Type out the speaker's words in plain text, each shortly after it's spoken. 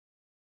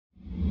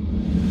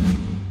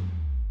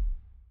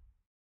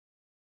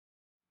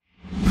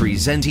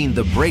Presenting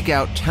the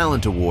Breakout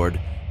Talent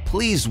Award,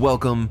 please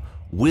welcome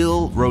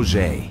Wilbert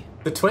Roget.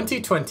 The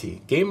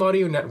 2020 Game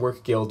Audio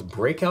Network Guild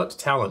Breakout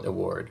Talent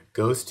Award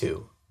goes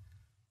to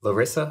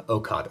Laryssa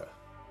Okada.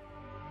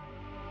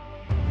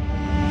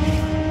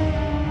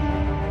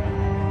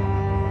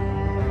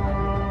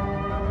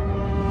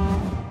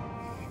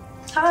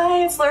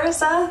 Hi, it's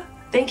Laryssa.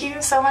 Thank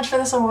you so much for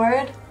this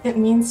award. It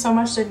means so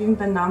much to have even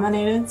been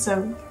nominated,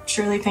 so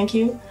truly thank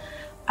you.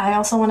 I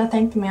also want to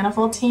thank the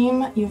Manifold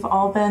team. You've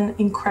all been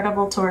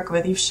incredible to work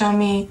with. You've shown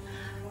me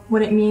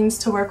what it means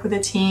to work with a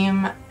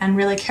team and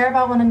really care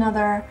about one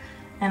another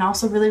and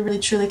also really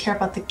truly care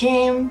about the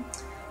game.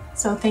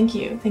 So thank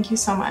you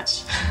so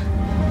much.